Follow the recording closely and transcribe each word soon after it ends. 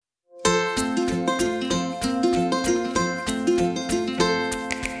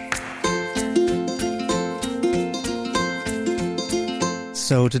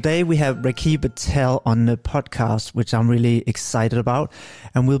So today we have Rakhi Patel on the podcast, which I'm really excited about.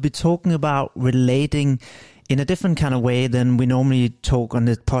 And we'll be talking about relating in a different kind of way than we normally talk on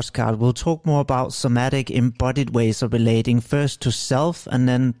this podcast. We'll talk more about somatic embodied ways of relating, first to self, and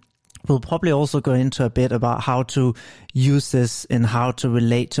then we'll probably also go into a bit about how to use this and how to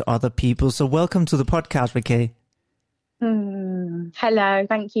relate to other people. So welcome to the podcast, Rakhi. Hello,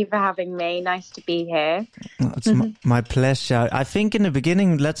 thank you for having me. Nice to be here. It's my pleasure. I think in the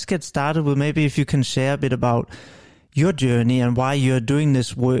beginning, let's get started with maybe if you can share a bit about your journey and why you're doing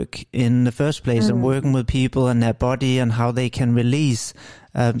this work in the first place and working with people and their body and how they can release,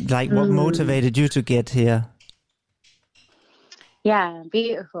 what motivated you to get here? Yeah,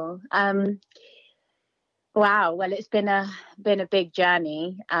 beautiful. Wow. Well, it's been a big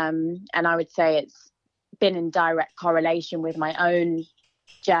journey, and I would say it's been in direct correlation with my own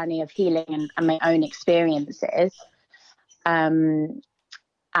journey of healing and my own experiences. And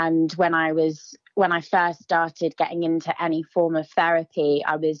when I first started getting into any form of therapy,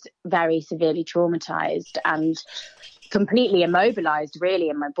 I was very severely traumatized and completely immobilized, really,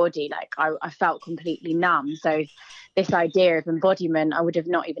 in my body. Like I felt completely numb. So this idea of embodiment, I would have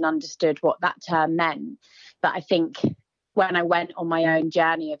not even understood what that term meant. But I think when I went on my own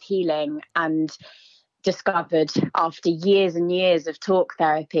journey of healing and discovered after years and years of talk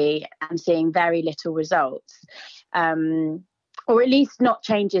therapy and seeing very little results, or at least not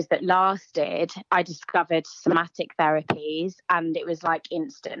changes that lasted, I discovered somatic therapies, and it was like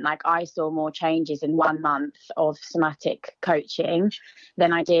instant. Like I saw more changes in 1 month of somatic coaching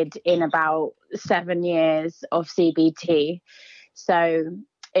than I did in about 7 years of CBT. So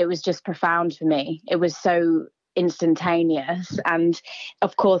it was just profound for me. It was so instantaneous, and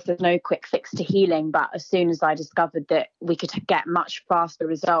of course there's no quick fix to healing, but as soon as I discovered that we could get much faster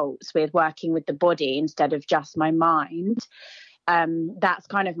results with working with the body instead of just my mind, that's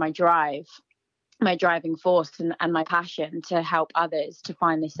kind of my driving force and my passion to help others to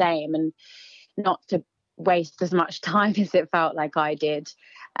find the same and not to waste as much time as it felt like I did.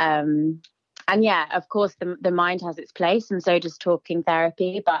 And yeah, of course, the mind has its place, and so does talking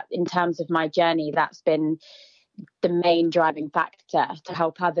therapy. But in terms of my journey, that's been the main driving factor to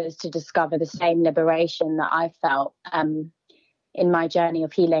help others to discover the same liberation that I felt in my journey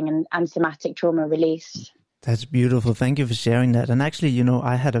of healing and somatic trauma release. That's beautiful. Thank you for sharing that. And actually,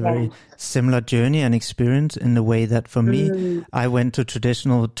 I had a very similar journey and experience in the way that for me, I went to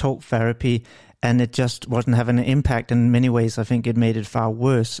traditional talk therapy and it just wasn't having an impact. In many ways, I think it made it far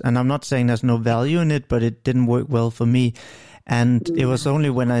worse. And I'm not saying there's no value in it, but it didn't work well for me. And it was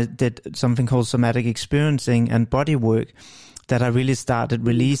only when I did something called somatic experiencing and body work that I really started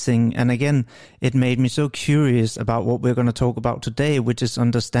releasing. And again, it made me so curious about what we're going to talk about today, which is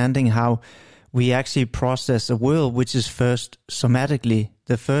understanding how we actually process a world which is first somatically.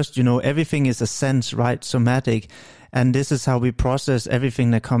 The first, everything is a sense, right? Somatic. And this is how we process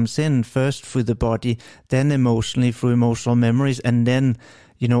everything that comes in, first through the body, then emotionally through emotional memories, and then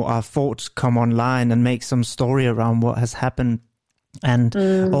our thoughts come online and make some story around what has happened. And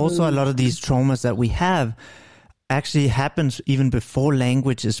also a lot of these traumas that we have actually happens even before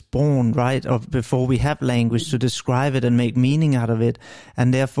language is born, right? Or before we have language to describe it and make meaning out of it.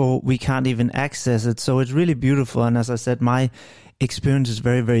 And therefore we can't even access it. So it's really beautiful. And as I said, my experience is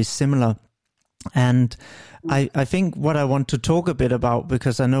very, very similar. And I think what I want to talk a bit about,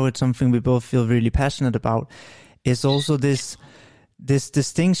 because I know it's something we both feel really passionate about, is also this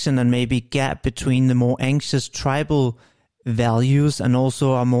distinction and maybe gap between the more anxious tribal values and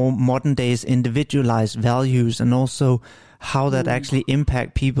also our more modern days individualized values, and also how that actually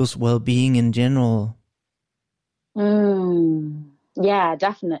impact people's well-being in general. Yeah,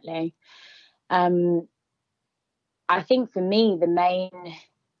 definitely. I think for me, the main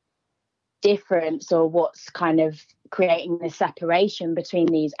difference, or what's kind of creating the separation between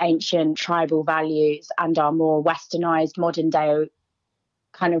these ancient tribal values and our more westernized modern day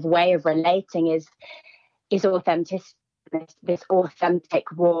kind of way of relating, is authenticity, this authentic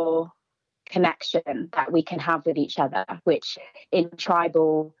raw connection that we can have with each other, which in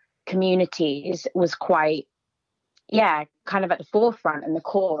tribal communities was quite kind of at the forefront and the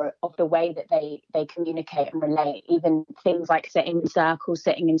core of the way that they communicate and relate. Even things like sitting in circles,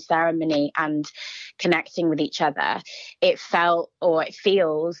 sitting in ceremony and connecting with each other. It felt, or it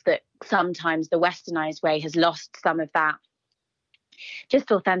feels, that sometimes the westernized way has lost some of that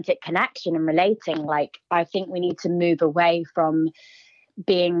just authentic connection and relating. Like, I think we need to move away from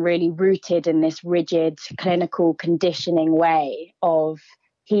being really rooted in this rigid clinical conditioning way of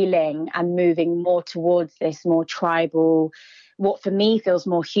healing and moving more towards this more tribal, what for me feels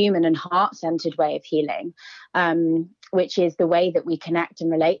more human and heart-centered way of healing. which is the way that we connect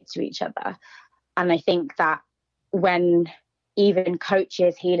and relate to each other. And I think that when even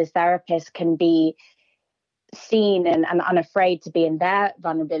coaches, healers, therapists can be seen and unafraid to be in their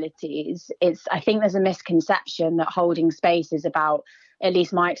vulnerabilities, I think there's a misconception that holding space is about, at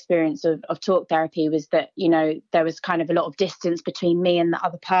least my experience of talk therapy was that, you know, there was kind of a lot of distance between me and the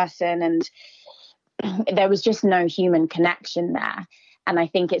other person, and there was just no human connection there. And I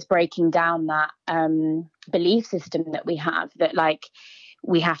think it's breaking down that belief system that we have, that like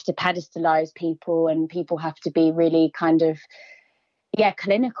we have to pedestalize people and people have to be really kind of,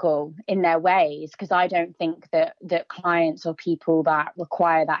 clinical in their ways, because I don't think that clients or people that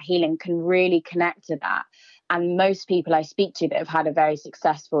require that healing can really connect to that. And most people I speak to that have had a very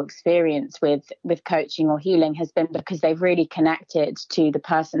successful experience with coaching or healing has been because they've really connected to the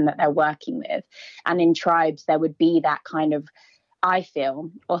person that they're working with. And in tribes, there would be that kind of, I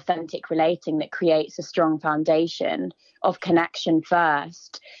feel, authentic relating that creates a strong foundation of connection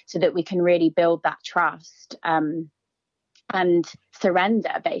first, so that we can really build that trust and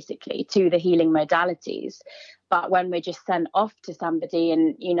surrender basically to the healing modalities. But when we're just sent off to somebody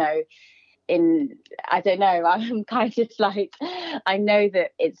and, you know, I don't know, I'm kind of like, I know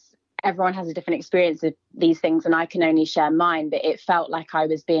that everyone has a different experience of these things and I can only share mine, but it felt like I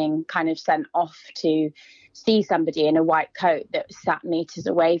was being kind of sent off to see somebody in a white coat that sat meters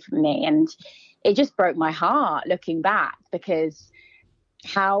away from me. And it just broke my heart looking back, because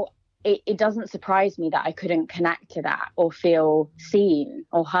it doesn't surprise me that I couldn't connect to that or feel seen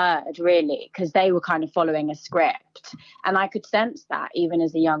or heard, really, because they were kind of following a script. And I could sense that even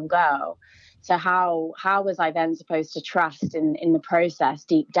as a young girl. So how was I then supposed to trust in the process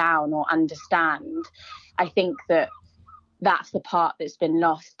deep down or understand? I think that's the part that's been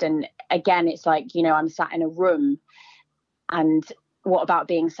lost. And again, it's like, you know, I'm sat in a room, and what about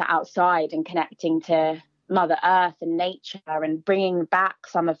being sat outside and connecting to Mother Earth and nature and bringing back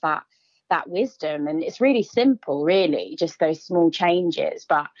some of that wisdom? And it's really simple, really, just those small changes.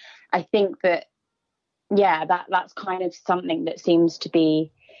 But I think that, that's kind of something that seems to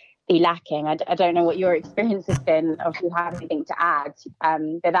be lacking. I don't know what your experience has been, or if you have anything to add,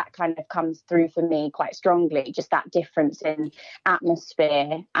 but that kind of comes through for me quite strongly, just that difference in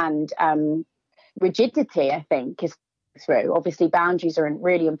atmosphere and rigidity, I think, is through. Obviously, boundaries are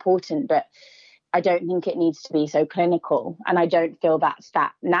really important, but I don't think it needs to be so clinical, and I don't feel that's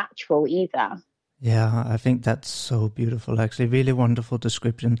that natural either. Yeah, I think that's so beautiful, actually. Really wonderful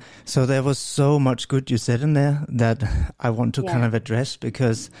description. So there was so much good you said in there that I want to kind of address,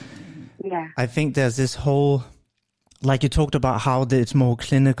 because I think there's this whole, like you talked about how it's more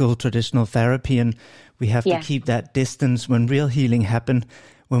clinical, traditional therapy, and we have to keep that distance when real healing happens,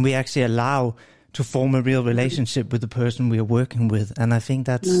 when we actually allow to form a real relationship with the person we are working with. And I think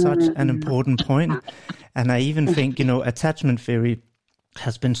that's such an important point. And I even think, you know, attachment theory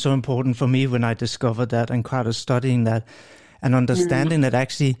has been so important for me when I discovered that and started studying that and understanding that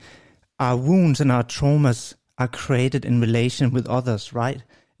actually our wounds and our traumas are created in relation with others, right?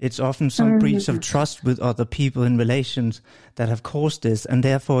 It's often some breach of trust with other people in relations that have caused this. And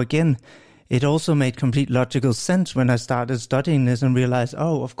therefore, again, it also made complete logical sense when I started studying this and realized,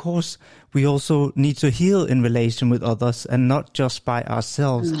 oh, of course, we also need to heal in relation with others and not just by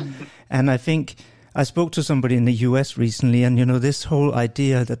ourselves. And I think I spoke to somebody in the US recently, and, you know, this whole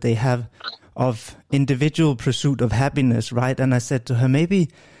idea that they have of individual pursuit of happiness, right? And I said to her, maybe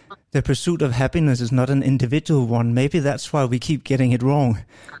the pursuit of happiness is not an individual one. Maybe that's why we keep getting it wrong,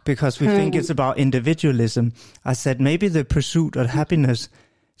 because we think it's about individualism. I said, maybe the pursuit of happiness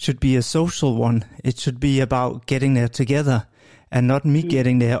should be a social one. It should be about getting there together and not me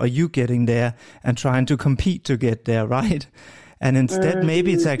getting there or you getting there and trying to compete to get there, right? And instead,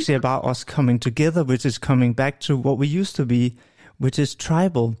 maybe it's actually about us coming together, which is coming back to what we used to be, which is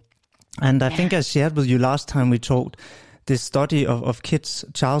tribal. And I think I shared with you last time we talked this study of kids,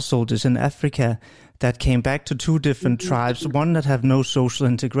 child soldiers in Africa that came back to two different tribes, one that have no social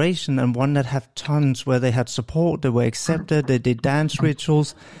integration and one that have tons where they had support, they were accepted, they did dance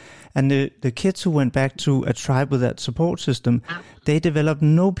rituals. And the kids who went back to a tribe with that support system, they developed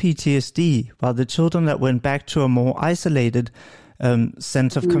no PTSD, while the children that went back to a more isolated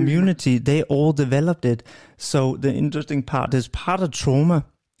sense of community, they all developed it. So the interesting part is part of trauma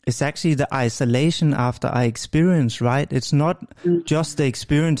is actually the isolation after our experience, right? It's not just the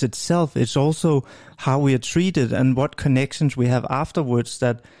experience itself, it's also how we are treated and what connections we have afterwards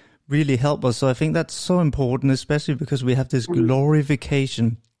that really help us. So I think that's so important, especially because we have this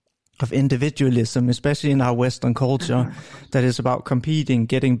glorification of individualism, especially in our Western culture, that is about competing,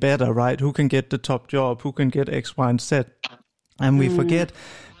 getting better, right? Who can get the top job? Who can get X, Y, and Z? And we forget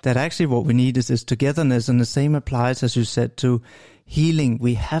that actually what we need is this togetherness, and the same applies, as you said, to healing.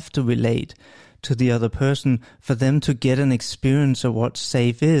 We have to relate to the other person for them to get an experience of what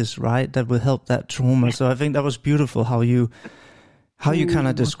safe is, right? That will help that trauma. So I think that was beautiful how you kind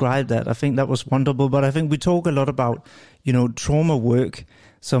of described that. I think that was wonderful. But I think we talk a lot about, trauma work.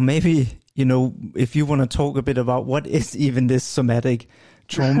 So maybe, if you want to talk a bit about what is even this somatic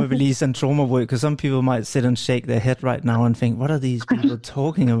trauma release and trauma work, because some people might sit and shake their head right now and think, what are these people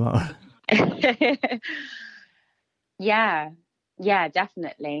talking about? Yeah,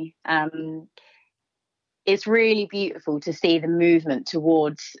 definitely. It's really beautiful to see the movement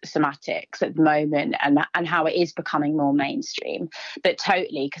towards somatics at the moment and how it is becoming more mainstream. But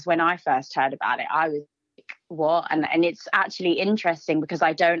totally, because when I first heard about it, I was like, what? And it's actually interesting because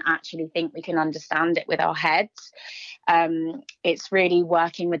I don't actually think we can understand it with our heads. It's really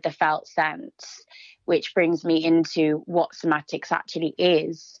working with the felt sense, which brings me into what somatics actually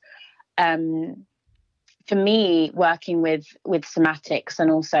is. For me, working with somatics, and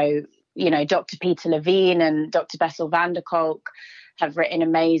also, Dr. Peter Levine and Dr. Bessel van der Kolk have written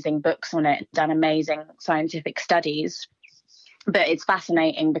amazing books on it, done amazing scientific studies. But it's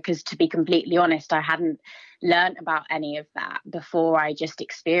fascinating because, to be completely honest, I hadn't learned about any of that before I just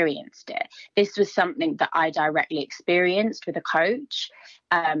experienced it. This was something that I directly experienced with a coach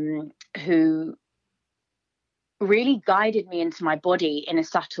who really guided me into my body in a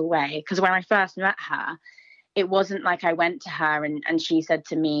subtle way. Because when I first met her, it wasn't like I went to her and she said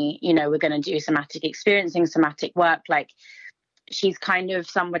to me, we're going to do somatic experiencing, somatic work. Like, she's kind of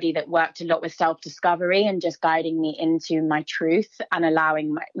somebody that worked a lot with self-discovery and just guiding me into my truth and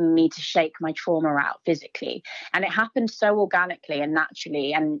allowing me to shake my trauma out physically. And it happened so organically and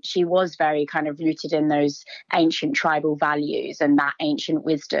naturally. And she was very kind of rooted in those ancient tribal values and that ancient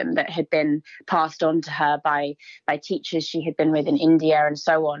wisdom that had been passed on to her by teachers she had been with in India and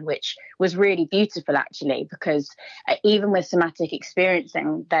so on, which was really beautiful, actually, because even with somatic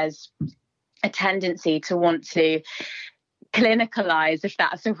experiencing, there's a tendency to want to clinicalize, if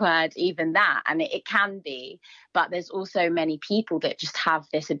that's a word, even that, and it can be, but there's also many people that just have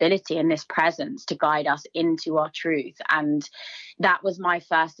this ability and this presence to guide us into our truth. And that was my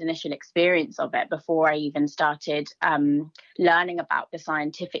first initial experience of it before I even started learning about the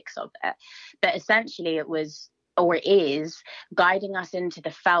scientifics of it. But essentially it was, or it is, guiding us into the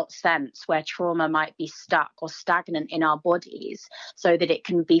felt sense where trauma might be stuck or stagnant in our bodies, so that it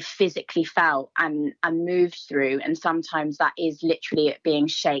can be physically felt and moved through. And sometimes that is literally it being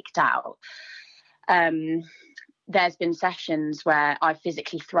shaked out. There's been sessions where I've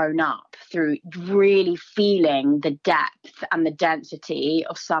physically thrown up through really feeling the depth and the density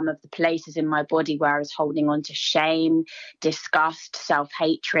of some of the places in my body where I was holding on to shame, disgust,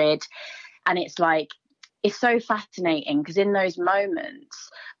 self-hatred. And it's so fascinating because in those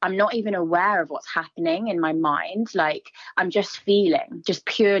moments, I'm not even aware of what's happening in my mind. Like, I'm just feeling, just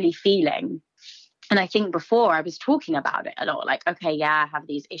purely feeling. And I think before I was talking about it a lot, like, okay, yeah, I have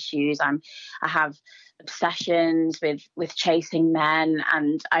these issues. I have obsessions with chasing men,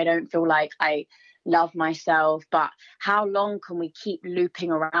 and I don't feel like I love myself. But how long can we keep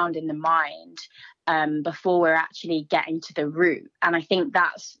looping around in the mind before we're actually getting to the root? And I think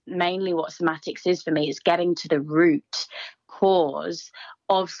that's mainly what somatics is for me, is getting to the root cause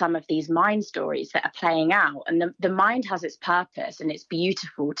of some of these mind stories that are playing out. And the mind has its purpose, and it's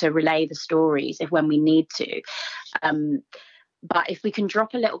beautiful to relay the stories when we need to. But if we can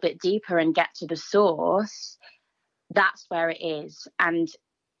drop a little bit deeper and get to the source, that's where it is. And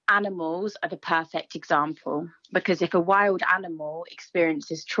animals are the perfect example, because if a wild animal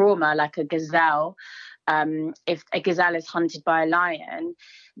experiences trauma, like a gazelle, if a gazelle is hunted by a lion,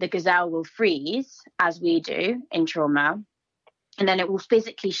 the gazelle will freeze, as we do in trauma, and then it will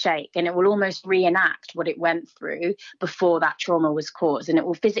physically shake, and it will almost reenact what it went through before that trauma was caused, and it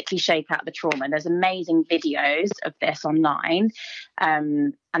will physically shake out the trauma. There's amazing videos of this online,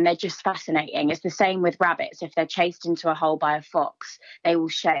 and they're just fascinating. It's the same with rabbits. If they're chased into a hole by a fox, they will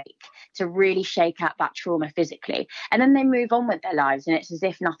shake to really shake out that trauma physically, and then they move on with their lives, and it's as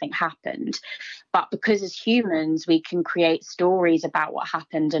if nothing happened. But because as humans we can create stories about what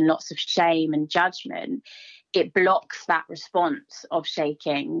happened and lots of shame and judgment, it blocks that response of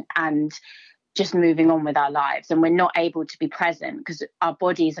shaking and just moving on with our lives. And we're not able to be present because our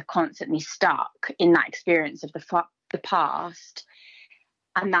bodies are constantly stuck in that experience of the past.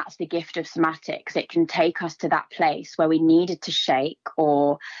 And that's the gift of somatics. It can take us to that place where we needed to shake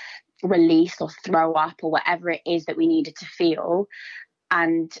or release or throw up or whatever it is that we needed to feel.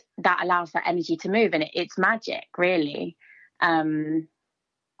 And that allows that energy to move. And it's magic, really. And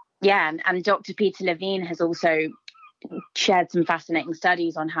Dr. Peter Levine has also shared some fascinating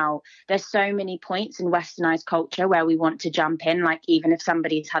studies on how there's so many points in westernized culture where we want to jump in, like even if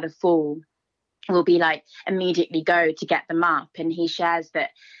somebody's had a fall, we'll be like immediately go to get them up. And he shares that,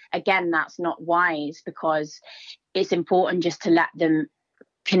 again, that's not wise, because it's important just to let them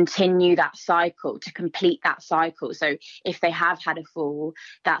continue that cycle, to complete that cycle. So if they have had a fall,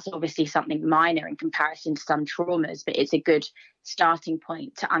 that's obviously something minor in comparison to some traumas, but it's a good starting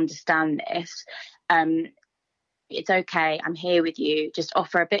point to understand this. It's okay, I'm here with you. Just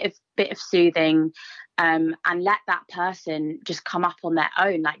offer a bit of soothing, and let that person just come up on their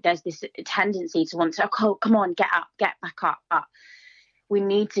own. Like there's this tendency to want to, oh, come on, get up, get back up. But we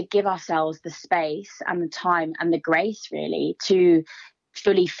need to give ourselves the space and the time and the grace, really, to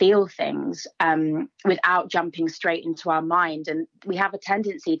fully feel things without jumping straight into our mind. And we have a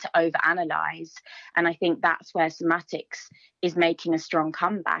tendency to overanalyze, and I think that's where somatics is making a strong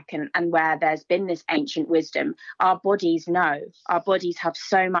comeback, and where there's been this ancient wisdom. Our bodies know, our bodies have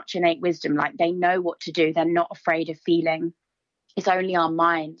so much innate wisdom, like they know what to do. They're not afraid of feeling. It's only our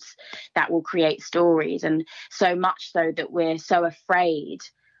minds that will create stories, and so much so that we're so afraid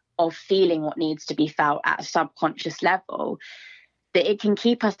of feeling what needs to be felt at a subconscious level, that it can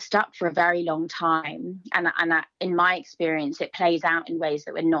keep us stuck for a very long time. And in my experience, it plays out in ways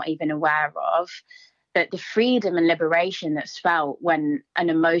that we're not even aware of. But the freedom and liberation that's felt when an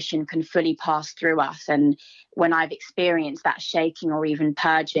emotion can fully pass through us, and when I've experienced that shaking or even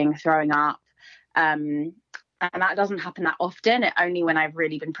purging, throwing up, and that doesn't happen that often, only when I've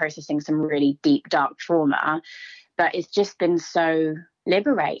really been processing some really deep, dark trauma. But it's just been so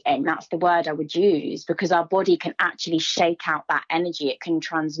liberating. That's the word I would use, because our body can actually shake out that energy. It can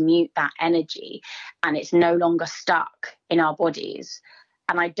transmute that energy, and it's no longer stuck in our bodies.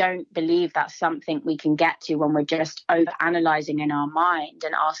 And I don't believe that's something we can get to when we're just over analyzing in our mind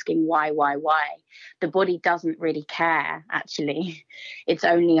and asking why. The body doesn't really care, actually. It's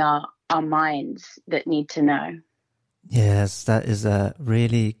only our minds that need to know. Yes, that is a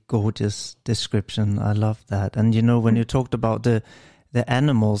really gorgeous description. I love that. And you know, when you talked about the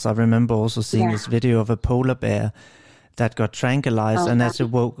animals, I remember also seeing this video of a polar bear that got tranquilized, and as it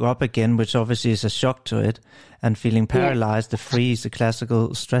woke up again, which obviously is a shock to it, and feeling paralyzed, the freeze, the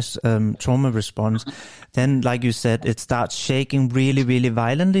classical stress trauma response, then, like you said, it starts shaking really, really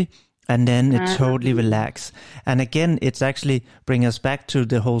violently, and then it totally relaxes. And again, it's actually bring us back to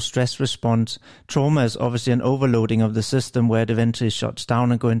the whole stress response. Trauma is obviously an overloading of the system where it eventually shuts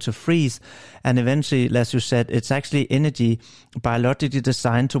down and go into freeze. And eventually, as you said, it's actually energy biologically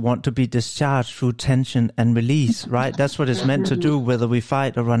designed to want to be discharged through tension and release, right? That's what it's meant to do, whether we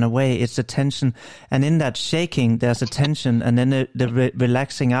fight or run away. It's a tension. And in that shaking, there's a tension, and then the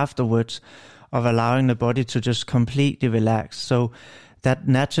relaxing afterwards of allowing the body to just completely relax. So that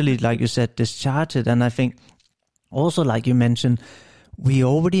naturally, like you said, discharge it. And I think also, like you mentioned, we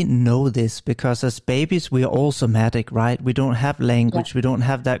already know this because as babies, we are all somatic, right? We don't have language. We don't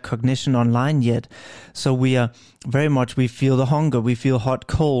have that cognition online yet. So we are very much, we feel the hunger, we feel hot,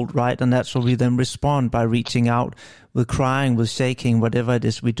 cold, right? And that's what we then respond by reaching out, with crying, with shaking, whatever it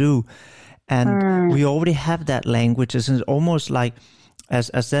is we do. And we already have that language. It's almost like,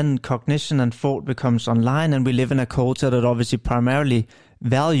 as then cognition and thought becomes online, and we live in a culture that obviously primarily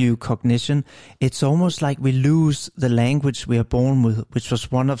value cognition, it's almost like we lose the language we are born with, which was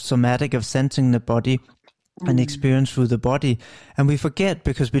one of somatic, of sensing the body and experience through the body. And we forget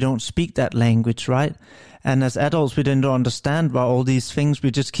because we don't speak that language, right? And as adults, we don't understand why all these things,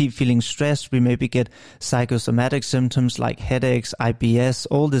 we just keep feeling stressed. We maybe get psychosomatic symptoms like headaches, IBS,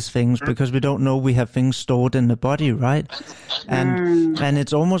 all these things, because we don't know we have things stored in the body, right? And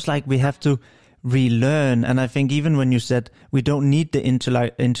it's almost like we have to relearn. And I think even when you said we don't need the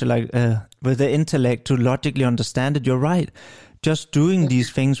intellect to logically understand it, you're right. Just doing these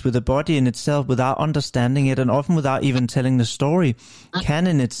things with the body in itself without understanding it, and often without even telling the story, can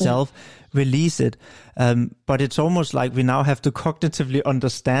in itself release it. But it's almost like we now have to cognitively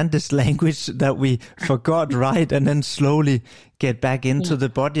understand this language that we forgot, right? And then slowly get back into the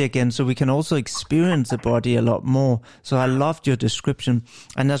body again, so we can also experience the body a lot more. So I loved your description.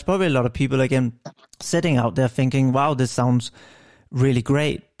 And there's probably a lot of people, again, sitting out there thinking, wow, this sounds really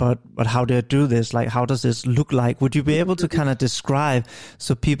great, but how do I do this? Like, how does this look like? Would you be able to kind of describe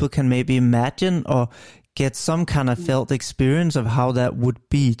so people can maybe imagine or get some kind of felt experience of how that would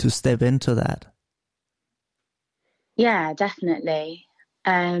be to step into that? Yeah, definitely.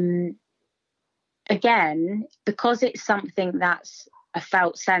 Again, because it's something that's a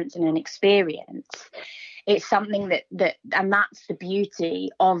felt sense and an experience, it's something that and that's the beauty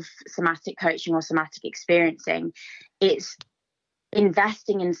of somatic coaching or somatic experiencing. It's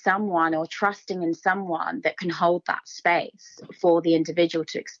investing in someone or trusting in someone that can hold that space for the individual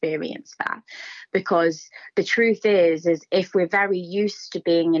to experience that. Because the truth is if we're very used to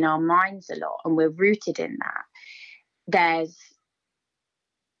being in our minds a lot and we're rooted in that, there's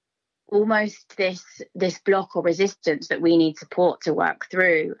almost this block or resistance that we need support to work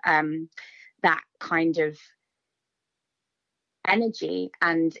through, that kind of energy.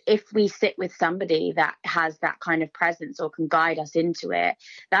 And if we sit with somebody that has that kind of presence or can guide us into it,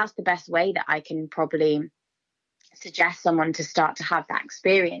 that's the best way that I can probably suggest someone to start to have that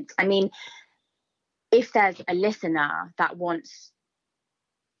experience. I mean, if there's a listener that wants,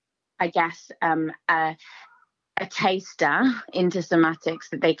 I guess, a taster into somatics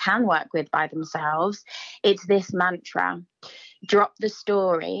that they can work with by themselves, it's this mantra: drop the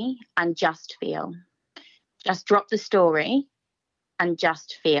story and just feel. Just drop the story and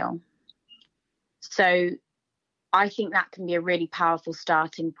just feel. So I think that can be a really powerful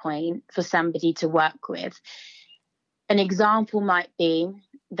starting point for somebody to work with. An example might be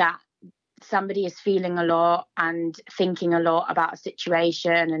that somebody is feeling a lot and thinking a lot about a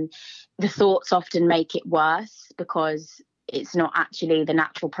situation, and the thoughts often make it worse because it's not actually the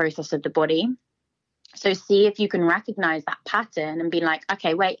natural process of the body. So see if you can recognize that pattern and be like,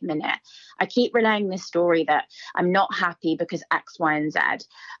 okay, wait a minute. I keep relaying this story that I'm not happy because X, Y, and Z.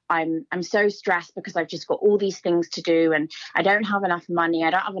 I'm so stressed because I've just got all these things to do and I don't have enough money. I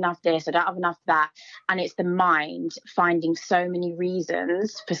don't have enough this. I don't have enough that. And it's the mind finding so many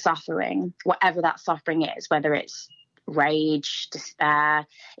reasons for suffering, whatever that suffering is, whether it's rage, despair,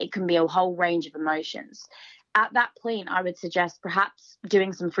 it can be a whole range of emotions. At that point, I would suggest perhaps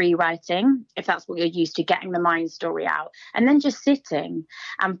doing some free writing, if that's what you're used to, getting the mind story out, and then just sitting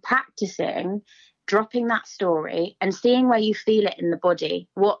and practicing dropping that story and seeing where you feel it in the body.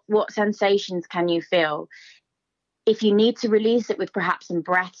 What sensations can you feel? If you need to release it with perhaps some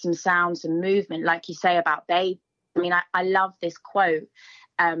breath, some sound, some movement, like you say about babe. I mean, I love this quote.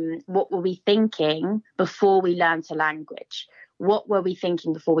 What were we thinking before we learned a language? What were we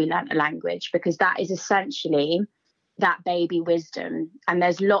thinking before we learnt a language? Because that is essentially that baby wisdom. And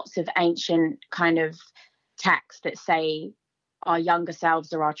there's lots of ancient kind of texts that say our younger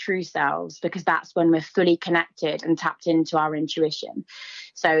selves are our true selves, because that's when we're fully connected and tapped into our intuition.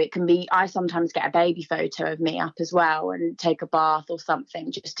 So it can be, I sometimes get a baby photo of me up as well and take a bath or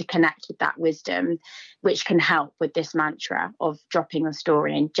something just to connect with that wisdom, which can help with this mantra of dropping the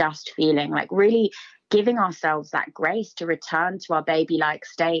story and just feeling, like really giving ourselves that grace to return to our baby-like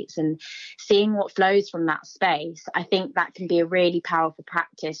states and seeing what flows from that space. I think that can be a really powerful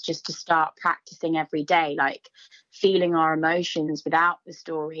practice just to start practicing every day, like feeling our emotions without the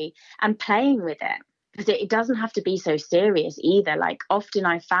story and playing with it, because it doesn't have to be so serious either. Like often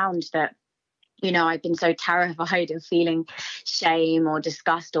I found that, you know, I've been so terrified of feeling shame or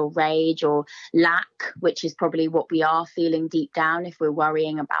disgust or rage or lack, which is probably what we are feeling deep down if we're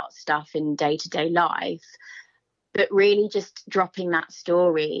worrying about stuff in day-to-day life. But really just dropping that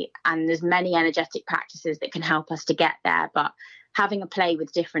story, and there's many energetic practices that can help us to get there, but having a play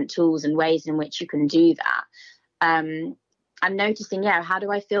with different tools and ways in which you can do that. I'm noticing, how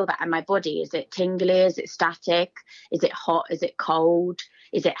do I feel that in my body? Is it tingly? Is it static? Is it hot? Is it cold?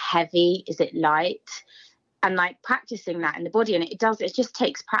 Is it heavy? Is it light? And like practicing that in the body. And it just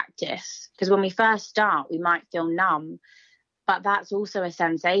takes practice, because when we first start, we might feel numb, but that's also a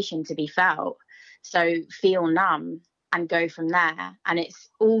sensation to be felt. So feel numb and go from there. And it's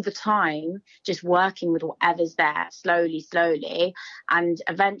all the time just working with whatever's there, slowly. And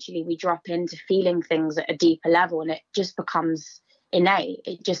eventually we drop into feeling things at a deeper level, and it just becomes innate.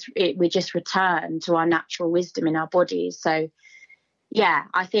 We just return to our natural wisdom in our bodies. So yeah,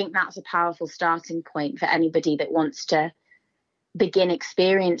 I think that's a powerful starting point for anybody that wants to begin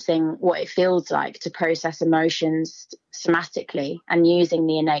experiencing what it feels like to process emotions somatically and using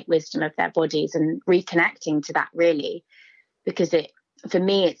the innate wisdom of their bodies and reconnecting to that, really, because for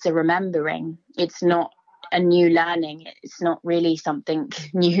me it's a remembering. It's not a new learning. It's not really something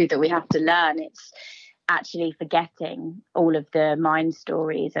new that we have to learn. It's actually forgetting all of the mind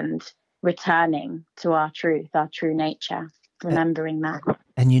stories and returning to our truth, our true nature, remembering that.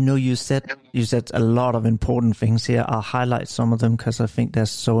 And you said a lot of important things here. I'll highlight some of them because I think they're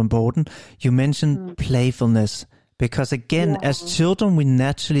so important. You mentioned playfulness, because again, as children, we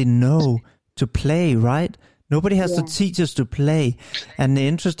naturally know to play, right? Nobody has to teach us to play. And the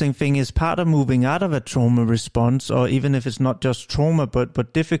interesting thing is, part of moving out of a trauma response, or even if it's not just trauma,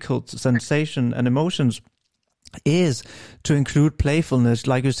 but difficult sensation and emotions, is to include playfulness.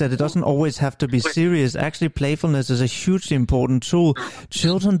 Like you said, it doesn't always have to be serious. Actually, playfulness is a hugely important tool.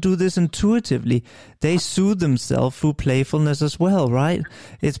 Children do this intuitively. They soothe themselves through playfulness as well, right?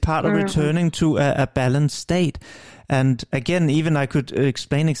 It's part of returning to a balanced state. And again, even I could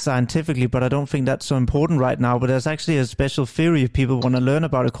explain it scientifically, but I don't think that's so important right now. But there's actually a special theory, if people want to learn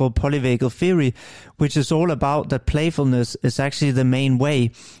about it, called polyvagal theory, which is all about that playfulness is actually the main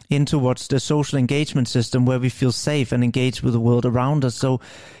way into what's the social engagement system, where we feel safe and engaged with the world around us. So,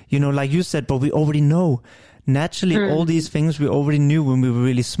 you know, like you said, but we already know. Naturally, all these things we already knew when we were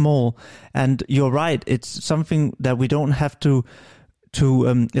really small. And you're right, it's something that we don't have to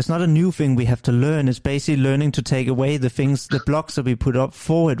it's not a new thing we have to learn. It's basically learning to take away the things, the blocks that we put up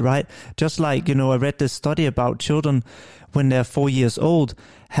forward, right? Just like, you know, I read this study about children when they're 4 years old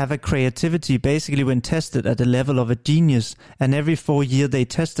have a creativity basically when tested at the level of a genius, and every 4 years they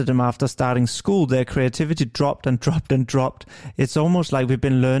tested them after starting school, their creativity dropped and dropped and dropped. It's almost like we've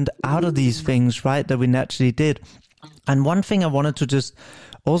been learned out of these things, right, that we naturally did. And one thing I wanted to just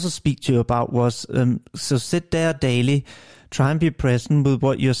also speak to you about was, so sit there daily, try and be present with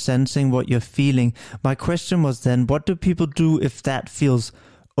what you're sensing, what you're feeling. My question was then, what do people do if that feels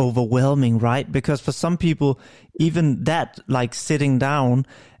overwhelming, right? Because for some people, even that, like sitting down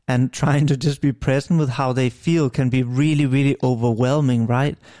and trying to just be present with how they feel, can be really, really overwhelming,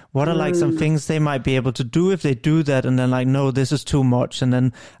 right? What are like some things they might be able to do if they do that and then like, no, this is too much? And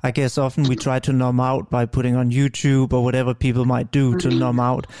then I guess often we try to numb out by putting on YouTube or whatever people might do to numb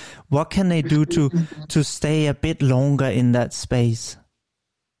out. What can they do to stay a bit longer in that space?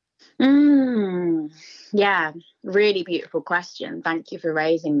 Yeah, really beautiful question. Thank you for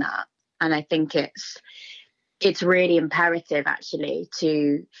raising that. And I think it's really imperative actually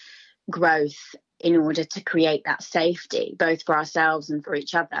to growth in order to create that safety, both for ourselves and for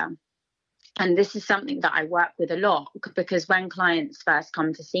each other. And this is something that I work with a lot, because when clients first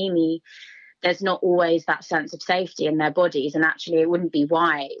come to see me, there's not always that sense of safety in their bodies. And actually it wouldn't be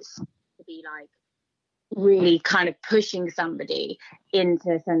wise to be like really kind of pushing somebody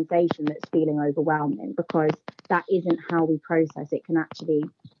into a sensation that's feeling overwhelming, because that isn't how we process. It can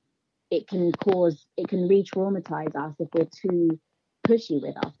re-traumatize us if we're too pushy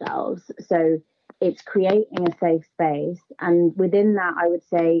with ourselves. So it's creating a safe space. And within that, I would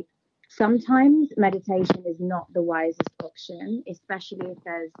say sometimes meditation is not the wisest option, especially if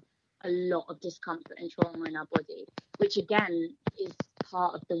there's a lot of discomfort and trauma in our body, which again is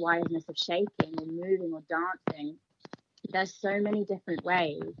part of the wiseness of shaking or moving or dancing. There's so many different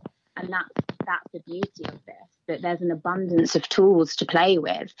ways, and that's the beauty of this, that there's an abundance of tools to play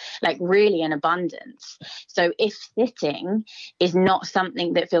with, like really an abundance. So if sitting is not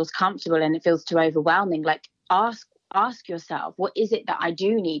something that feels comfortable and it feels too overwhelming, like ask yourself, what is it that I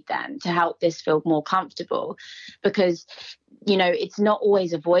do need then to help this feel more comfortable? Because, you know, it's not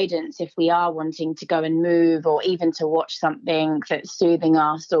always avoidance if we are wanting to go and move, or even to watch something that's soothing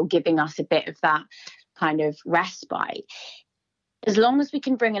us or giving us a bit of that kind of respite. As long as we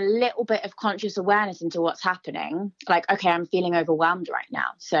can bring a little bit of conscious awareness into what's happening, like, okay, I'm feeling overwhelmed right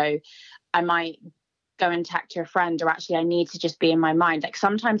now, so I might go and text to a friend, or actually I need to just be in my mind. Like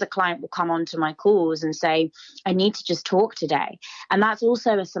sometimes a client will come onto my calls and say, I need to just talk today. And that's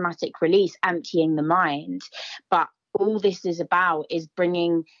also a somatic release, emptying the mind. But all this is about is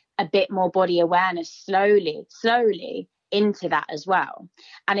bringing a bit more body awareness slowly into that as well.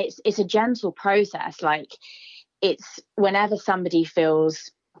 And it's a gentle process. Like, it's whenever somebody feels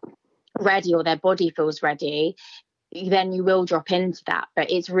ready or their body feels ready, then you will drop into that. But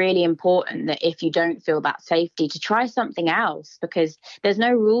it's really important that if you don't feel that safety, to try something else, because there's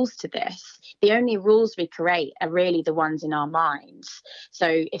no rules to this. The only rules we create are really the ones in our minds.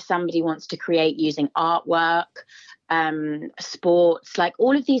 So if somebody wants to create using artwork, sports, like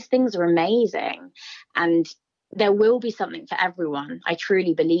all of these things are amazing. And there will be something for everyone. I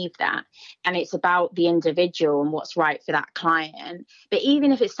truly believe that. And it's about the individual and what's right for that client. But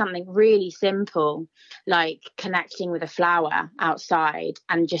even if it's something really simple, like connecting with a flower outside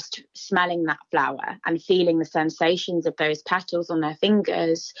and just smelling that flower and feeling the sensations of those petals on their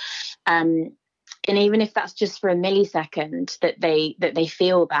fingers, and even if that's just for a millisecond that they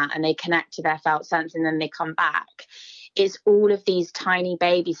feel that and they connect to their felt sense and then they come back, it's all of these tiny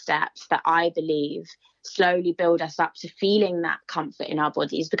baby steps that I believe slowly build us up to feeling that comfort in our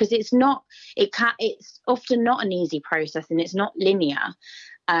bodies, because it's often not an easy process and it's not linear.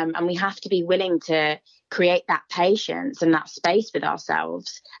 And we have to be willing to create that patience and that space with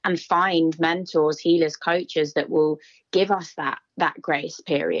ourselves and find mentors, healers, coaches that will give us that grace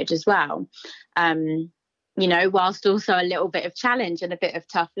period as well. whilst also a little bit of challenge and a bit of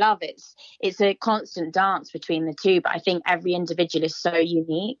tough love. It's a constant dance between the two. But I think every individual is so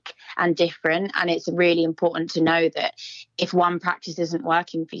unique and different. And it's really important to know that if one practice isn't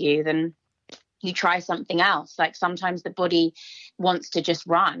working for you, then you try something else. Like sometimes the body wants to just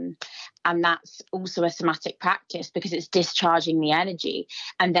run, and that's also a somatic practice because it's discharging the energy.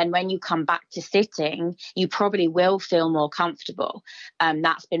 And then when you come back to sitting, you probably will feel more comfortable.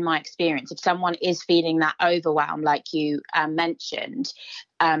 That's been my experience. If someone is feeling that overwhelm, like you mentioned,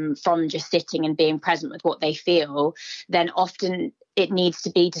 from just sitting and being present with what they feel, then often it needs to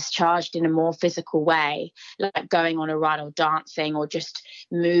be discharged in a more physical way, like going on a run or dancing or just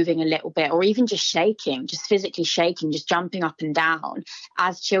moving a little bit, or even just shaking, just physically shaking, just jumping up and down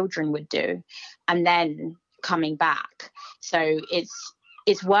as children would do, and then coming back. So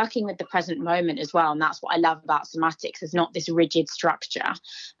it's working with the present moment as well. And that's what I love about somatics. There's not this rigid structure.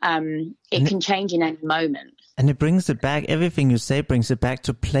 It can change in any moment. And it brings it back, everything you say brings it back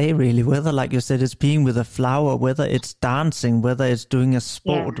to play, really. Whether, like you said, it's being with a flower, whether it's dancing, whether it's doing a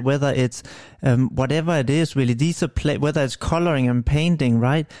sport, whether it's whatever it is, really. These are play, whether it's coloring and painting,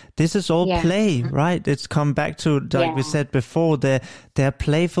 right? This is all play, right? It's come back to, like we said before, they're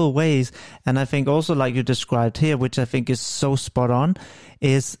playful ways. And I think also, like you described here, which I think is so spot on,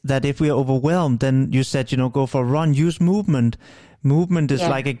 is that if we are overwhelmed, then you said, go for a run, use movement. Movement is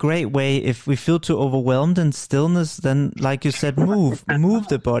like a great way. If we feel too overwhelmed in stillness, then, like you said, move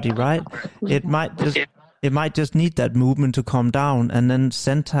the body, right? It might just need that movement to calm down and then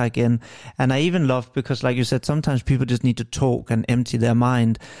center again. And I even love, because like you said, sometimes people just need to talk and empty their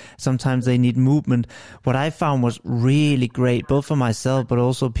mind. Sometimes they need movement. What I found was really great, both for myself, but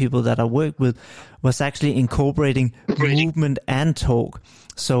also people that I work with, was actually incorporating movement and talk.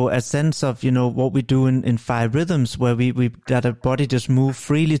 So a sense of, what we do in 5 rhythms, where we let a body just move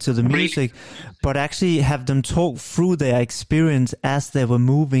freely to the music, but actually have them talk through their experience as they were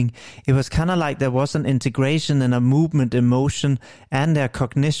moving. It was kind of like there was an integration and a movement, emotion, and their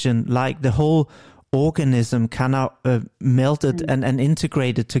cognition, like the whole organism kind of melted and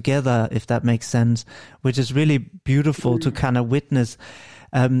integrated together, if that makes sense, which is really beautiful to kind of witness.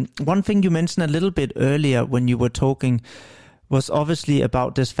 One thing you mentioned a little bit earlier when you were talking was obviously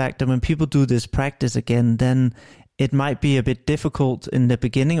about this fact that when people do this practice again, then it might be a bit difficult in the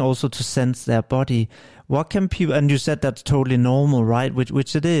beginning also to sense their body. What can people, and you said that's totally normal, right?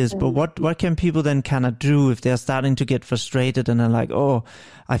 Which it is, but what can people then kind of do if they're starting to get frustrated and are like, oh,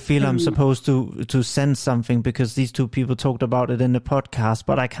 I feel I'm supposed to sense something because these 2 people talked about it in the podcast,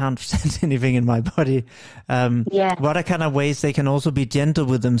 but I can't sense anything in my body. What are kind of ways they can also be gentle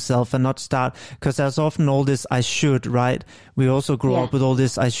with themselves and not start, because there's often all this I should, right? We also grow up with all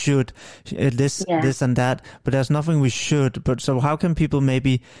this I should, this and that, but there's nothing we should. But so how can people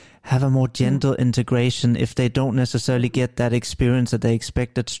maybe have a more gentle integration if they don't necessarily get that experience that they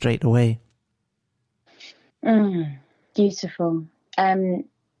expected straight away? Beautiful.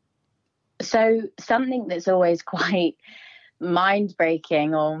 So something that's always quite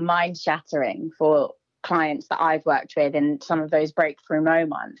mind-breaking or mind-shattering for clients that I've worked with in some of those breakthrough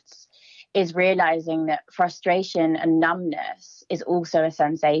moments is realizing that frustration and numbness is also a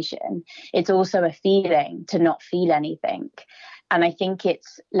sensation. It's also a feeling to not feel anything. And I think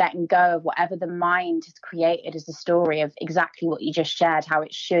it's letting go of whatever the mind has created as a story of exactly what you just shared, how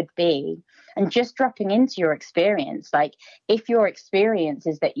it should be, and just dropping into your experience. Like, if your experience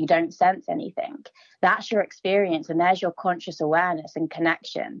is that you don't sense anything, that's your experience, and there's your conscious awareness and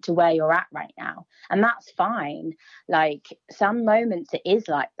connection to where you're at right now. And that's fine. Like, some moments it is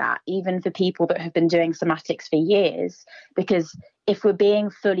like that, even for people that have been doing somatics for years, because if we're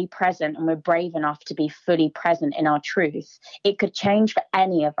being fully present and we're brave enough to be fully present in our truth, it could change for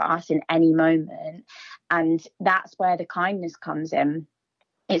any of us in any moment. And that's where the kindness comes in.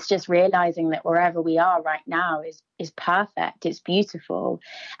 It's just realizing that wherever we are right now is perfect, it's beautiful,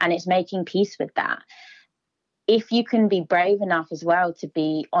 and it's making peace with that. If you can be brave enough as well to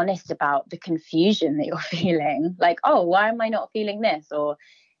be honest about the confusion that you're feeling, like, oh, why am I not feeling this? Or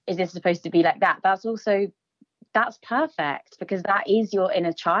is this supposed to be like that? That's perfect, because that is your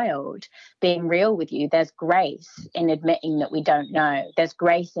inner child being real with you. There's grace in admitting that we don't know. There's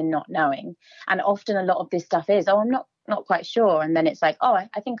grace in not knowing. And often a lot of this stuff is, oh, I'm not quite sure. And then it's like, oh,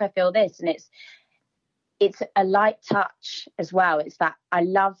 I think I feel this. And it's a light touch as well. It's that, I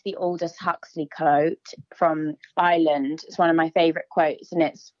love the Aldous Huxley quote from Ireland. It's one of my favorite quotes. And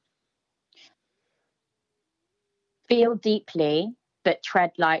it's, feel deeply, but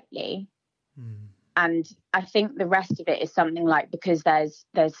tread lightly. And I think the rest of it is something like, because there's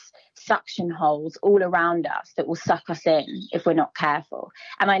suction holes all around us that will suck us in if we're not careful.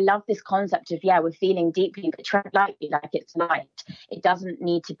 And I love this concept of, we're feeling deeply, but tread lightly, like it's light. It doesn't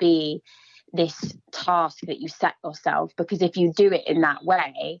need to be this task that you set yourself, because if you do it in that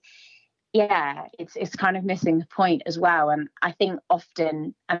way, it's kind of missing the point as well. And I think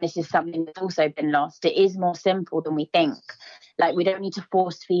often, and this is something that's also been lost, it is more simple than we think. Like, we don't need to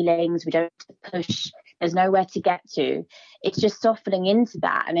force feelings, we don't need to push, there's nowhere to get to. It's just softening into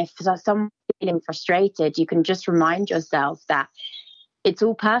that. And if someone's feeling frustrated, you can just remind yourself that it's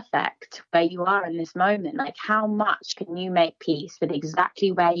all perfect where you are in this moment. Like, how much can you make peace with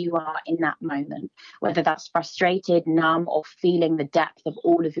exactly where you are in that moment, whether that's frustrated, numb, or feeling the depth of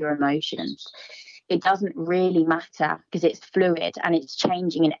all of your emotions? It doesn't really matter, because it's fluid and it's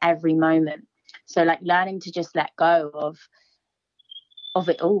changing in every moment. So like, learning to just let go of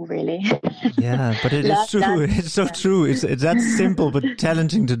it all, really. Yeah, but it is true. It's so true. It's that simple but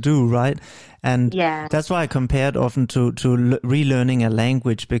challenging to do, right? And that's why I compare it often to relearning a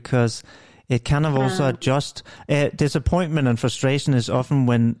language, because it kind of also adjusts. Disappointment and frustration is often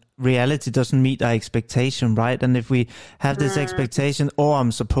when reality doesn't meet our expectation, right? And if we have this expectation,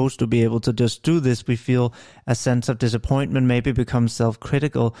 I'm supposed to be able to just do this, we feel a sense of disappointment, maybe become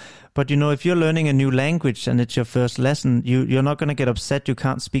self-critical. But if you're learning a new language and it's your first lesson, you're not going to get upset you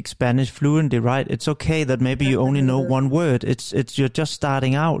can't speak Spanish fluently, right? It's okay that maybe you only know one word. It's you're just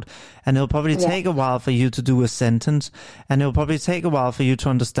starting out, and it'll probably take a while for you to do a sentence, and it'll probably take a while for you to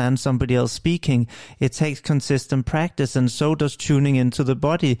understand somebody else speaking. It takes consistent practice, and so does tuning into the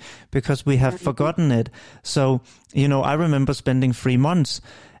body, because we have forgotten it. So, I remember spending 3 months,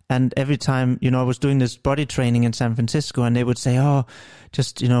 and every time, I was doing this body training in San Francisco, and they would say,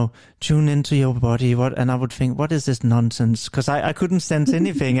 just, tune into your body. And I would think, what is this nonsense? Because I couldn't sense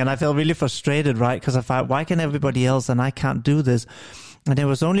anything, and I felt really frustrated, right? Because I thought, why can everybody else and I can't do this? And it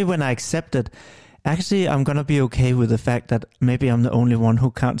was only when I accepted, actually, I'm going to be okay with the fact that maybe I'm the only one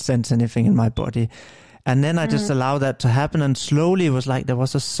who can't sense anything in my body. And then I just allow that to happen. And slowly it was like there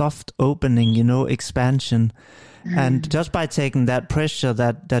was a soft opening, expansion. And just by taking that pressure,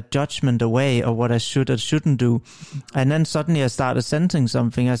 that judgment away of what I should or shouldn't do. And then suddenly I started sensing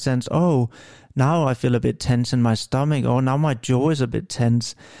something. I sensed, now I feel a bit tense in my stomach. Now my jaw is a bit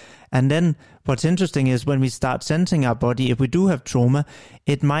tense. And then what's interesting is when we start sensing our body, if we do have trauma,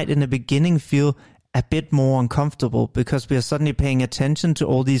 it might in the beginning feel a bit more uncomfortable, because we are suddenly paying attention to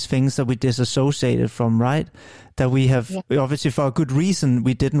all these things that we disassociated from, right? That we have, obviously for a good reason,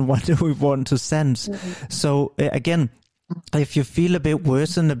 we want to sense. So again, if you feel a bit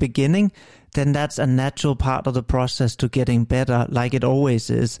worse in the beginning, then that's a natural part of the process to getting better, like it always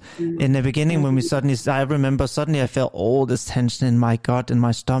is. In the beginning, when I remember suddenly I felt all this tension in my gut, in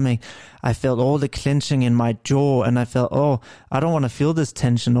my stomach. I felt all the clenching in my jaw, and I felt, I don't want to feel this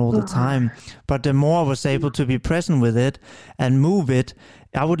tension all the time. But the more I was able to be present with it and move it,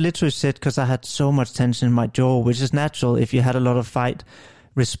 I would literally sit, because I had so much tension in my jaw, which is natural. If you had a lot of fight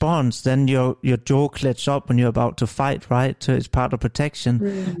response, then your jaw clenches up when you're about to fight, right? So it's part of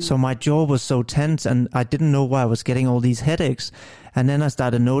protection. So my jaw was so tense, and I didn't know why I was getting all these headaches. And then I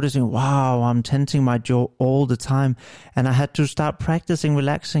started noticing, wow, I'm tensing my jaw all the time. And I had to start practicing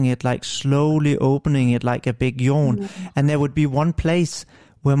relaxing it, like slowly opening it like a big yawn. And there would be one place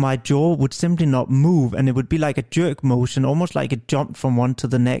where my jaw would simply not move, and it would be like a jerk motion, almost like it jumped from one to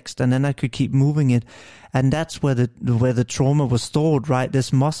the next, and then I could keep moving it. And that's where the trauma was stored, right?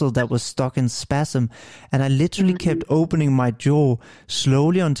 This muscle that was stuck in spasm. And I literally kept opening my jaw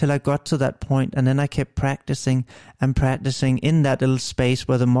slowly until I got to that point, and then I kept practicing and practicing in that little space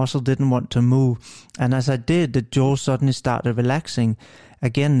where the muscle didn't want to move. And as I did, the jaw suddenly started relaxing.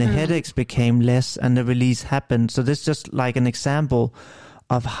 Again, the headaches became less, and the release happened. So this is just like an example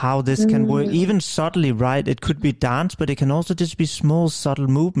of how this can work, even subtly, right? It could be dance, but it can also just be small, subtle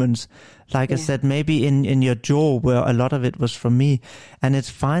movements. Like I said, maybe in your jaw, where a lot of it was from me. And it's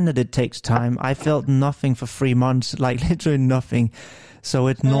fine that it takes time. I felt nothing for 3 months, like literally nothing. So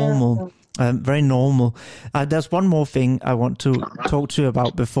it's normal. Very normal. There's one more thing I want to talk to you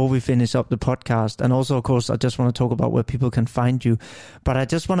about before we finish up the podcast. And also, of course, I just want to talk about where people can find you. But I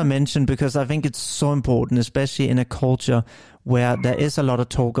just want to mention, because I think it's so important, especially in a culture where there is a lot of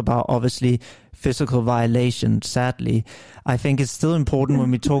talk about, obviously, physical violation, sadly. I think it's still important when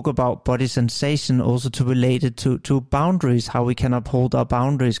we talk about body sensation also to relate it to boundaries, how we can uphold our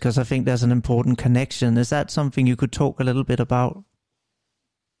boundaries, because I think there's an important connection. Is that something you could talk a little bit about?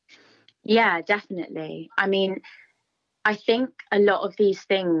 Yeah, definitely. I mean, I think a lot of these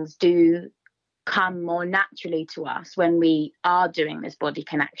things do come more naturally to us when we are doing this body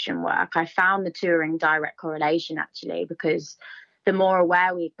connection work. I found the two are in direct correlation, actually, because the more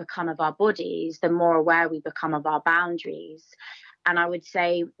aware we become of our bodies, the more aware we become of our boundaries. And I would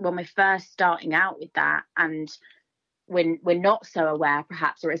say when we're first starting out with that, and when we're not so aware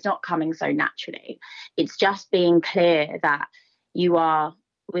perhaps, or it's not coming so naturally, it's just being clear that you are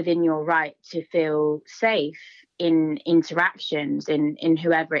within your right to feel safe in interactions, in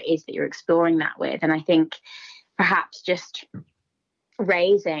whoever it is that you're exploring that with. And I think perhaps just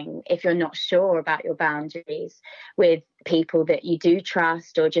raising, if you're not sure about your boundaries, with people that you do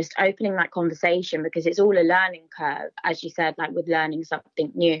trust, or just opening that conversation, because it's all a learning curve, as you said, like with learning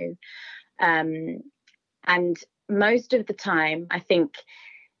something new. And most of the time, I think,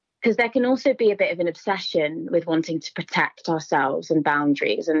 because there can also be a bit of an obsession with wanting to protect ourselves and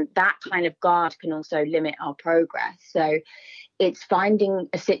boundaries, and that kind of guard can also limit our progress. So it's finding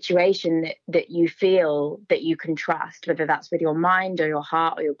a situation that you feel that you can trust, whether that's with your mind or your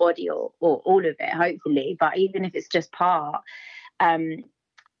heart or your body, or all of it, hopefully. But even if it's just part,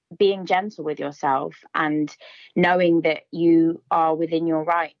 being gentle with yourself and knowing that you are within your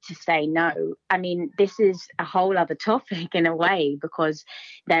right to say no. I mean, this is a whole other topic in a way, because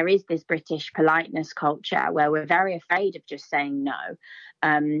there is this British politeness culture where we're very afraid of just saying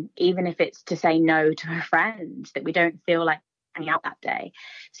no, even if it's to say no to a friend that we don't feel like hanging out that day.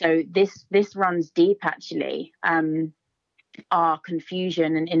 So this runs deep, actually. Our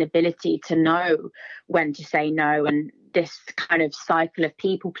confusion and inability to know when to say no, and this kind of cycle of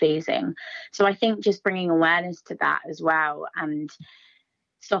people pleasing. So I think just bringing awareness to that as well, and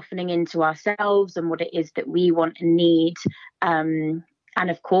softening into ourselves and what it is that we want and need. And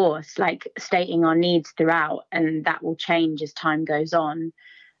of course, like stating our needs throughout, and that will change as time goes on.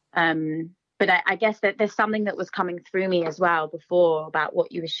 But I guess that there's something that was coming through me as well before about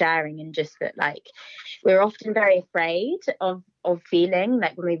what you were sharing, and just that, like, we're often very afraid of feeling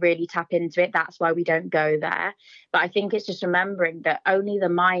like when we really tap into it, that's why we don't go there. But I think it's just remembering that only the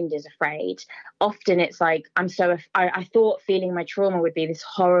mind is afraid. Often it's like, I thought feeling my trauma would be this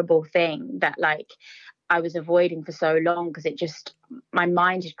horrible thing that, like, I was avoiding for so long, because my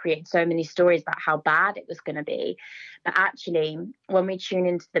mind had created so many stories about how bad it was going to be. But actually, when we tune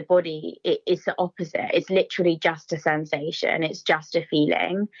into the body, it's the opposite. It's literally just a sensation. It's just a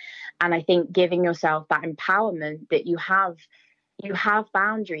feeling. And I think giving yourself that empowerment that you have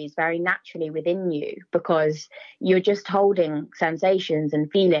boundaries very naturally within you, because you're just holding sensations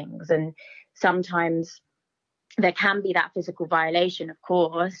and feelings. And sometimes there can be that physical violation, of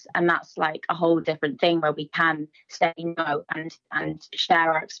course, and that's like a whole different thing, where we can say no and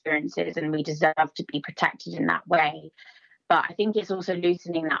share our experiences, and we deserve to be protected in that way. But I think it's also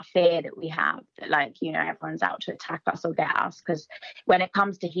loosening that fear that we have, that, like, you know, everyone's out to attack us or get us. Because when it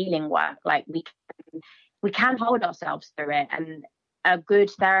comes to healing work, like, we can hold ourselves through it. And a good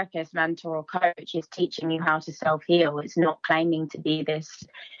therapist, mentor, or coach is teaching you how to self-heal. It's not claiming to be this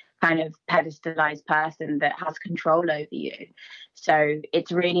kind of pedestalized person that has control over you. So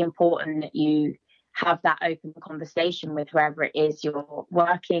it's really important that you have that open conversation with whoever it is you're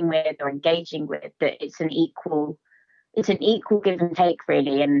working with or engaging with, that it's an equal give and take,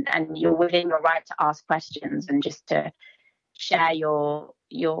 really, and you're within your right to ask questions and just to share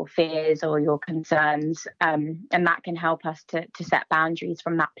your fears or your concerns, and that can help us to set boundaries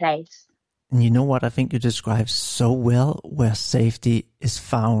from that place. And you know what? I think you describe so well where safety is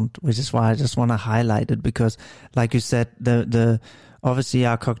found, which is why I just want to highlight it, because, like you said, the obviously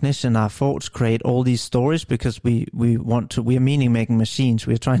our cognition, our thoughts create all these stories because we are meaning making machines.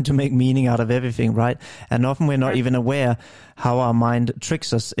 We're trying to make meaning out of everything, right? And often we're not even aware how our mind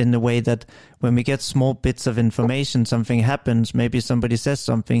tricks us in the way that when we get small bits of information, something happens, maybe somebody says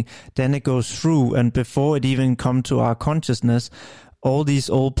something, then it goes through, and before it even come to our consciousness, all these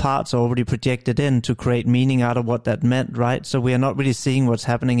old parts are already projected in to create meaning out of what that meant, right? So we are not really seeing what's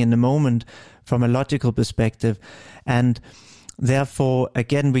happening in the moment from a logical perspective. And therefore,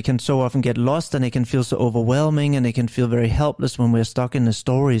 again, we can so often get lost, and it can feel so overwhelming, and it can feel very helpless when we're stuck in the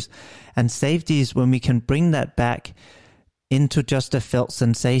stories. And safety is when we can bring that back into just a felt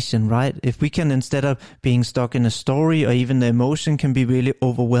sensation, right? If we can, instead of being stuck in a story, or even the emotion can be really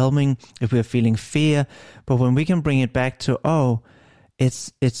overwhelming if we're feeling fear, but when we can bring it back to,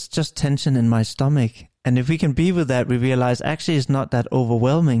 it's just tension in my stomach. And if we can be with that, we realize actually it's not that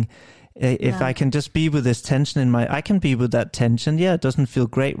overwhelming. If I can just be with this tension I can be with that tension. Yeah, it doesn't feel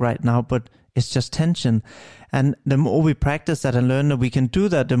great right now, but it's just tension. And the more we practice that and learn that we can do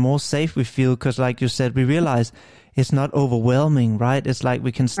that, the more safe we feel. Because like you said, we realize it's not overwhelming, right? It's like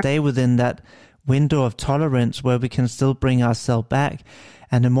we can stay within that window of tolerance where we can still bring ourselves back.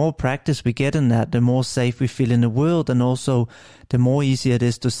 And the more practice we get in that, the more safe we feel in the world, and also the more easier it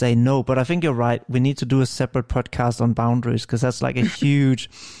is to say no. But I think you're right. We need to do a separate podcast on boundaries, because that's like a huge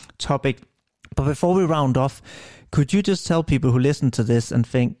topic. But before we round off, could you just tell people who listen to this and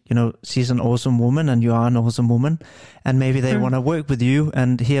think, you know, she's an awesome woman and you are an awesome woman, and maybe they want to work with you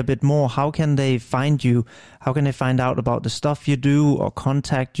and hear a bit more, how can they find you? How can they find out about the stuff you do or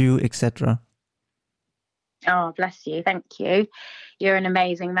contact you, etc.? Oh, bless you. Thank you. You're an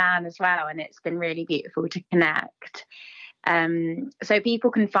amazing man as well, and it's been really beautiful to connect. So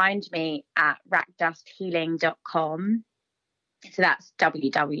people can find me at rackdusthealing.com. So that's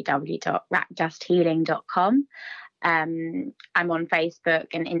www.rackdusthealing.com. I'm on Facebook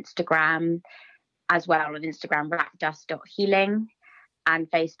and Instagram as well. On Instagram, rackdust.healing, and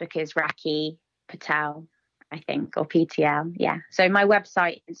Facebook is Raki Patel, I think, or PTL. Yeah. So my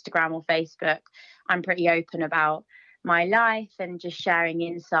website, Instagram or Facebook, I'm pretty open about my life and just sharing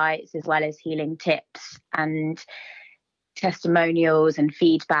insights as well as healing tips and testimonials and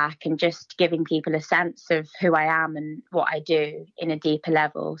feedback, and just giving people a sense of who I am and what I do in a deeper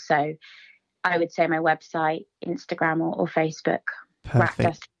level. So I would say my website, Instagram or Facebook.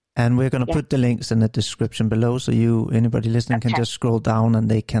 Perfect. And we're going to put the links in the description below, so anybody listening can just scroll down and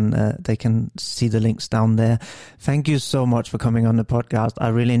they can see the links down there. Thank you so much for coming on the podcast. I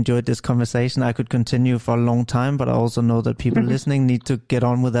really enjoyed this conversation. I could continue for a long time, but I also know that people listening need to get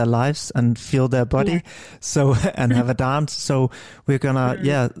on with their lives and feel their body, and have a dance. So we're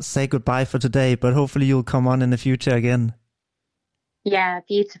gonna say goodbye for today, but hopefully you'll come on in the future again. Yeah,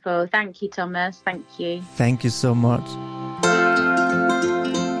 beautiful. Thank you, Thomas. Thank you. Thank you so much.